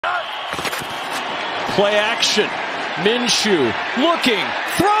Play action. Minshew looking,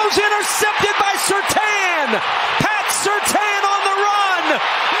 throws intercepted by Surtain. Pat Surtain on the run.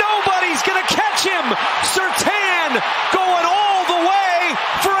 Nobody's going to catch him. Surtain going all the way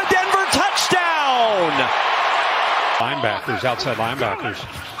for a Denver touchdown. Linebackers, outside linebackers.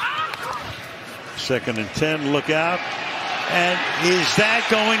 2nd and 10, look out. And is that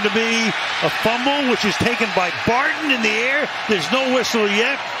going to be a fumble, which is taken by Barton in the air? There's no whistle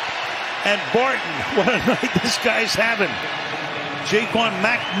yet. And Barton, what a night this guy's having. Jaquan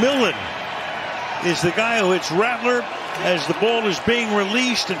McMillan is the guy who hits Rattler as the ball is being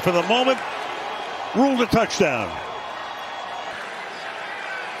released, and for the moment, ruled a touchdown.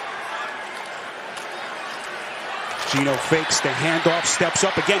 Gino fakes the handoff, steps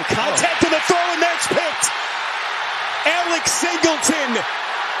up again, contact to the throw, and that's picked. Alex Singleton,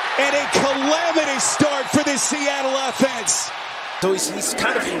 and a calamitous start for the Seattle offense. So he's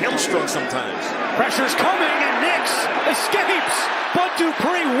kind of hamstrung sometimes. Pressure's coming, and Nix escapes. But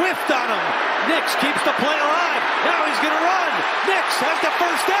Dupree whiffed on him. Nix keeps the play alive. Now he's going to run. Nix has the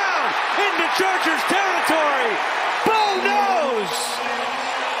first down into Chargers territory. Bo knows.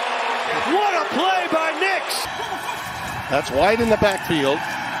 What a play by Nix. That's wide in the backfield.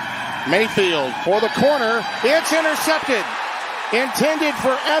 Mayfield for the corner. It's intercepted. Intended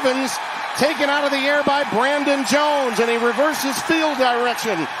for Evans. Taken out of the air by Brandon Jones, and he reverses field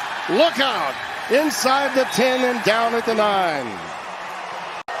direction. Look out. Inside the 10 and down at the 9.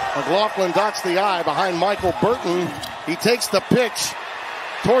 McLaughlin dots the I behind Michael Burton. He takes the pitch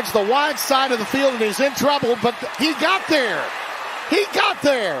towards the wide side of the field, and he's in trouble, but he got there. He got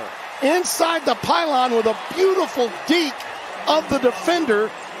there. Inside the pylon with a beautiful deke of the defender,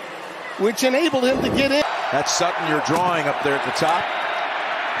 which enabled him to get in. That's Sutton you're drawing up there at the top.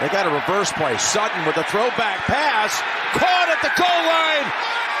 They got a reverse play. Sutton with a throwback pass. Caught at the goal line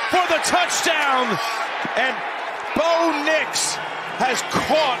for the touchdown. And Bo Nix has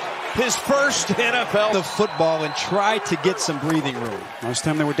caught his first NFL. The football and tried to get some breathing room. Last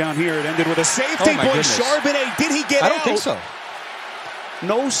time they were down here, it ended with a safety. Boy, Charbonnet, did he get out? I don't think so.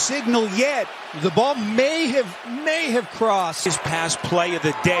 No signal yet. The ball may have crossed. His pass play of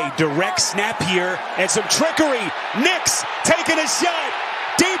the day. Direct snap here and some trickery. Nix taking a shot.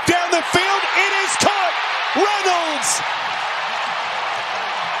 Deep down the field, it is caught. Reynolds.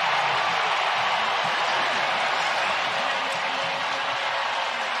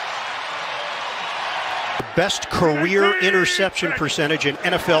 Best career interception percentage in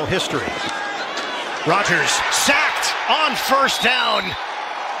NFL history. Rodgers sacked on first down.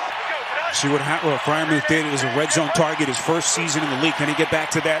 See what Freiermuth did. It was a red zone target his first season in the league. Can he get back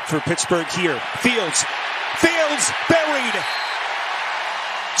to that for Pittsburgh here? Fields buried.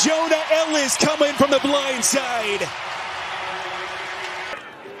 Jonah Ellis coming from the blind side.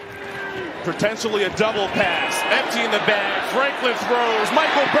 Potentially a double pass. Empty in the bag. Franklin throws.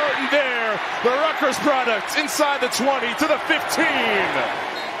 Michael Burton there. The Rutgers product inside the 20 to the 15.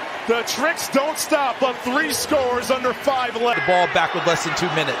 The tricks don't stop on 3 scores under 5 left. The ball back with less than 2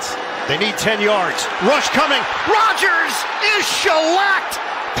 minutes. They need 10 yards. Rush coming. Rodgers is shellacked.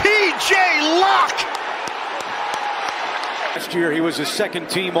 P.J. Locke. Last year, he was a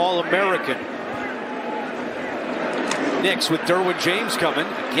second-team All-American. Nix with Derwin James coming.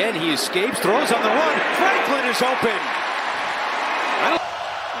 Again, he escapes, throws on the run. Franklin is open.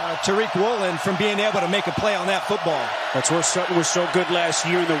 Tariq Woolen from being able to make a play on that football. That's where Sutton was so good last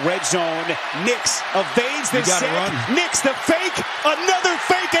year in the red zone. Nix evades the sack. Nix the fake. Another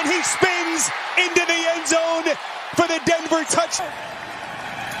fake, and he spins into the end zone for the Denver touchdown.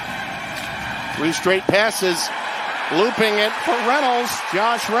 3 straight passes. Looping it for Reynolds.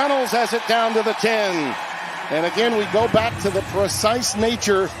 Josh Reynolds has it down to the 10. And again, we go back to the precise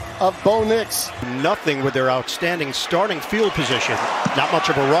nature of Bo Nix. Nothing with their outstanding starting field position. Not much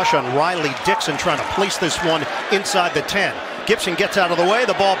of a rush on Riley Dixon trying to place this one inside the 10. Gibson gets out of the way.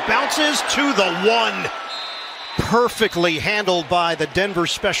 The ball bounces to the 1. Perfectly handled by the Denver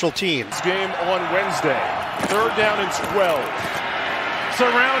special teams. Game on Wednesday. 3rd down and 12.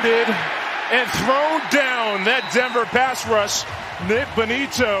 Surrounded and thrown down. That Denver pass rush. Nick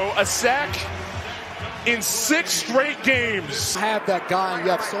Benito, a sack in 6 straight games. Have that guy, and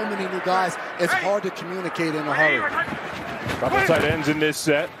you have so many new guys, it's hard to communicate in a hurry. Couple tight ends in this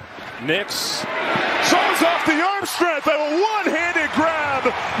set. Nix shows off the arm strength of a one-handed grab.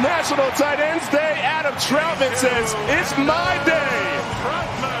 National Tight Ends Day. Adam Troutman says, it's my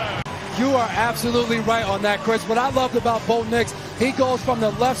day. You are absolutely right on that, Chris. What I loved about Bo Nix, he goes from the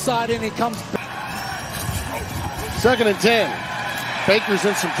left side and he comes back. 2nd and 10. Baker's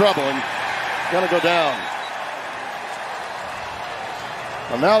in some trouble and gonna go down.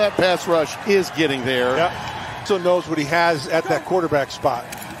 Well, now that pass rush is getting there. Yep. So knows what he has at that quarterback spot.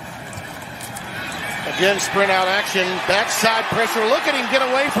 Again, sprint out action, backside pressure. Look at him get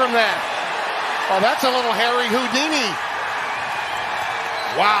away from that. Oh, that's a little Harry Houdini.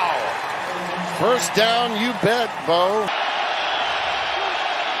 Wow. First down, you bet, Bo.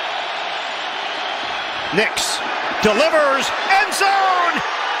 Nix delivers, end zone.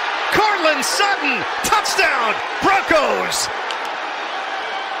 Cortland Sutton, touchdown, Broncos.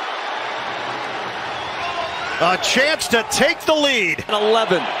 A chance to take the lead.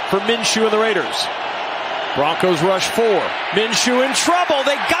 11 for Minshew and the Raiders. Broncos rush 4. Minshew in trouble.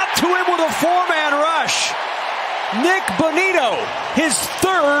 They got to him with a 4-man rush. Nick Bonito, his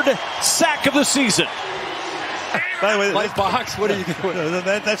 3rd sack of the season. By the way, Light box, what are you doing?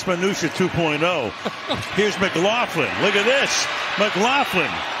 That's Minutia 2.0. Here's McLaughlin. Look at this.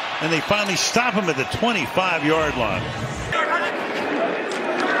 McLaughlin. And they finally stop him at the 25-yard line.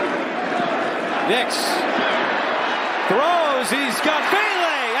 Nix throws. He's got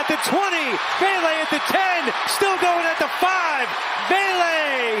Bailey at the 20. Bailey at the 10. Still going at the 5.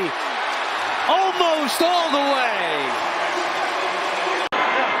 Bailey almost all the way.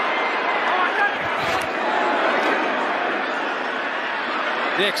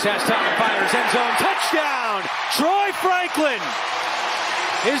 Nix has time, fires, end zone, touchdown! Troy Franklin,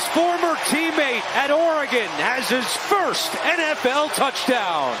 his former teammate at Oregon, has his first NFL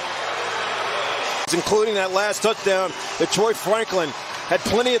touchdown. Including that last touchdown that Troy Franklin had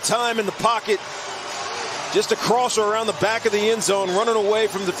plenty of time in the pocket, just a crosser around the back of the end zone, running away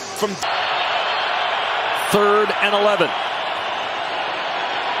from 3rd and 11.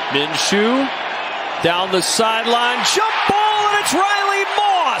 Minshew down the sideline, jump ball, and it's Riley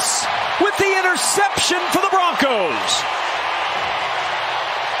Moss with the interception for the Broncos.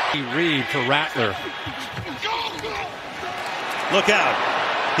 Reed for Rattler. Look out.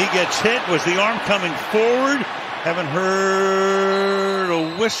 He gets hit. Was the arm coming forward? Haven't heard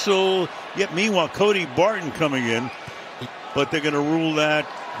a whistle yet. Meanwhile, Cody Barton coming in. But they're going to rule that,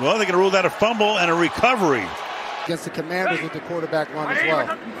 well, they're going to rule that a fumble and a recovery. Against the Commanders with the quarterback run as well.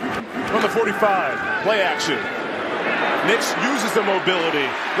 From the 45, play action. Nix uses the mobility.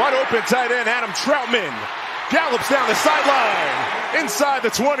 Wide open tight end Adam Troutman gallops down the sideline inside the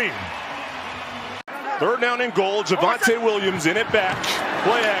 20. 3rd down and goal. Javonte Williams in it back.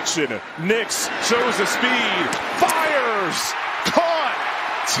 Play action. Nix shows the speed. Fires. Caught.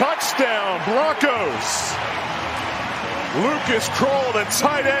 Touchdown Broncos. Lucas Kroll, the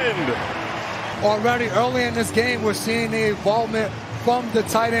tight end. Already early in this game, we're seeing the involvement from the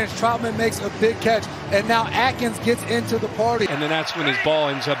tight ends. Troutman makes a big catch, and now Atkins gets into the party. And then that's when his ball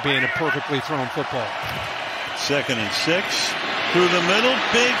ends up being a perfectly thrown football. 2nd and 6. Through the middle,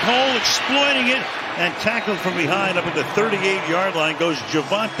 big hole, exploiting it, and tackled from behind up at the 38-yard line goes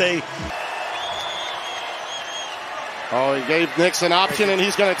Javonte. Oh, he gave Nix an option, and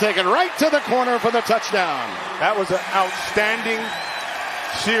he's going to take it right to the corner for the touchdown. That was an outstanding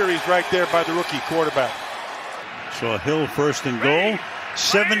series right there by the rookie quarterback. So Hill 1st and goal.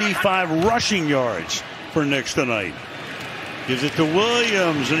 75 rushing yards for Nix tonight. Gives it to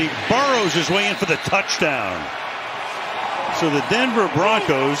Williams, and he burrows his way in for the touchdown. So the Denver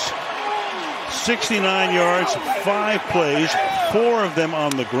Broncos, 69 yards, 5 plays, 4 of them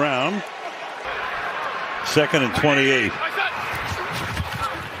on the ground. 2nd and 28.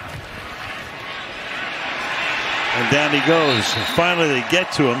 And down he goes. And finally they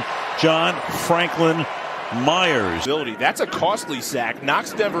get to him. John Franklin Myers. That's a costly sack.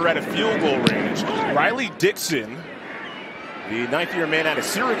 Knocks Denver at a field goal range. Riley Dixon, the 9th-year man out of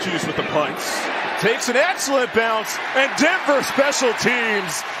Syracuse with the punts, takes an excellent bounce, and Denver special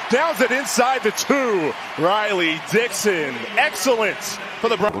teams downs it inside the 2. Riley Dixon, excellent for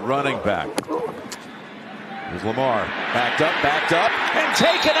the Broncos. running back. Here's Lamar, backed up, and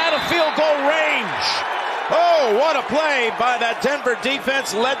taken out of field goal range. Oh, what a play by that Denver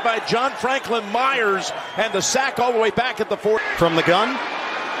defense led by John Franklin Myers, and the sack all the way back at the 4. From the gun.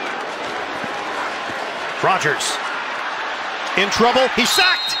 Rodgers in trouble. He's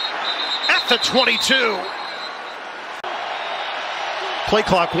sacked at the 22. Play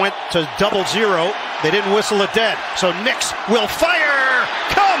clock went to 00. They didn't whistle it dead. So Nix will fire.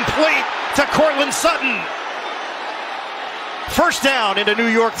 Complete to Cortland Sutton. First down into New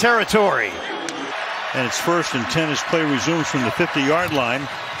York territory. And it's 1st and 10 as play resumes from the 50-yard line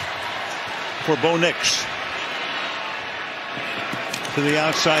for Bo Nix. To the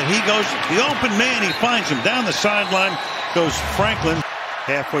outside. He goes, the open man, he finds him. Down the sideline goes Franklin.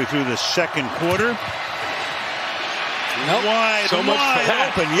 Halfway through the 2nd quarter. Nope. Wide so much for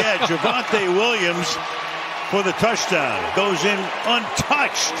that. open. Yeah, Javonte Williams for the touchdown. Goes in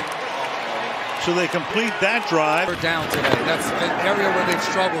untouched. So they complete that drive. We're down today. That's an area where they've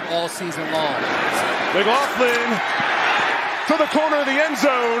struggled all season long. McLaughlin to the corner of the end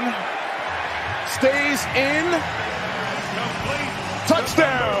zone. Stays in.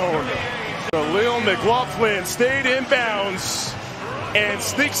 Touchdown. Khalil McLaughlin stayed in bounds and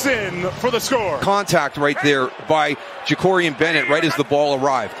sneaks in for the score. Contact right there by Jacorian Bennett right as the ball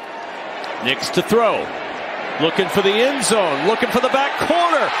arrived. Nix to throw. Looking for the end zone. Looking for the back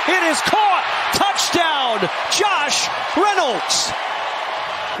corner. It is caught. Touchdown, Josh Reynolds.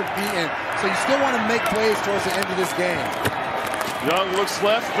 So you still want to make plays towards the end of this game. Young looks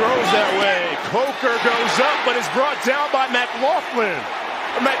left, throws that way. Coker goes up, but is brought down by McLaughlin.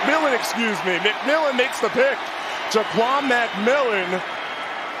 McMillan, excuse me. McMillan makes the pick. Jaquan McMillan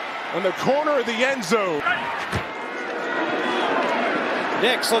on the corner of the end zone.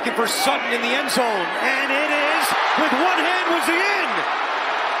 Nix looking for Sutton in the end zone, and it is, with one hand was the in.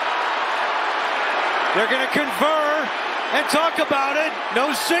 They're going to confer and talk about it.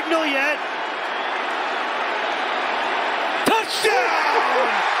 No signal yet. Touchdown!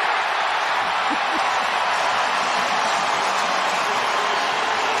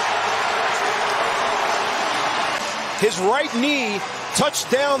 His right knee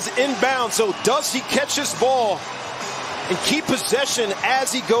touchdowns inbound. So does he catch this ball and keep possession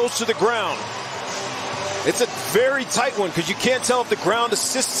as he goes to the ground? It's a very tight one because you can't tell if the ground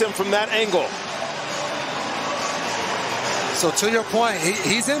assists him from that angle. So to your point,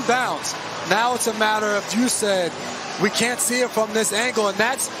 he's in bounds. Now it's a matter of, you said, we can't see it from this angle, and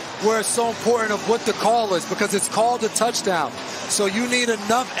that's where it's so important of what the call is, because it's called a touchdown. So you need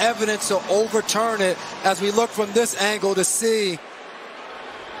enough evidence to overturn it as we look from this angle to see.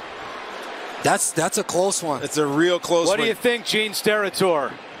 That's a close one. It's a real close one. What do you think, Gene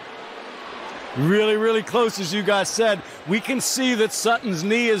Steratore? Really, really close, as you guys said. We can see that Sutton's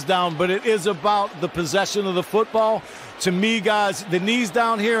knee is down, but it is about the possession of the football. To me, guys, the knee's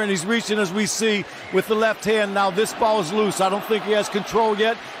down here, and he's reaching, as we see, with the left hand. Now this ball is loose. I don't think he has control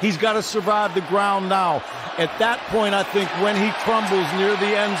yet. He's got to survive the ground now. At that point, I think when he crumbles near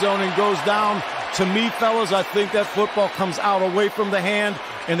the end zone and goes down, to me, fellas, I think that football comes out away from the hand,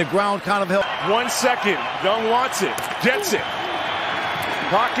 and the ground kind of helps. 1 second. Young wants it. Gets it.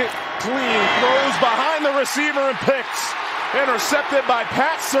 Pocket clean. Throws behind the receiver and picks. Intercepted by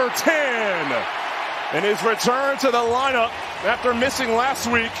Pat Surtain. And his return to the lineup after missing last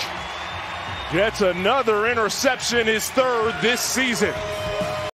week gets another interception, his third this season.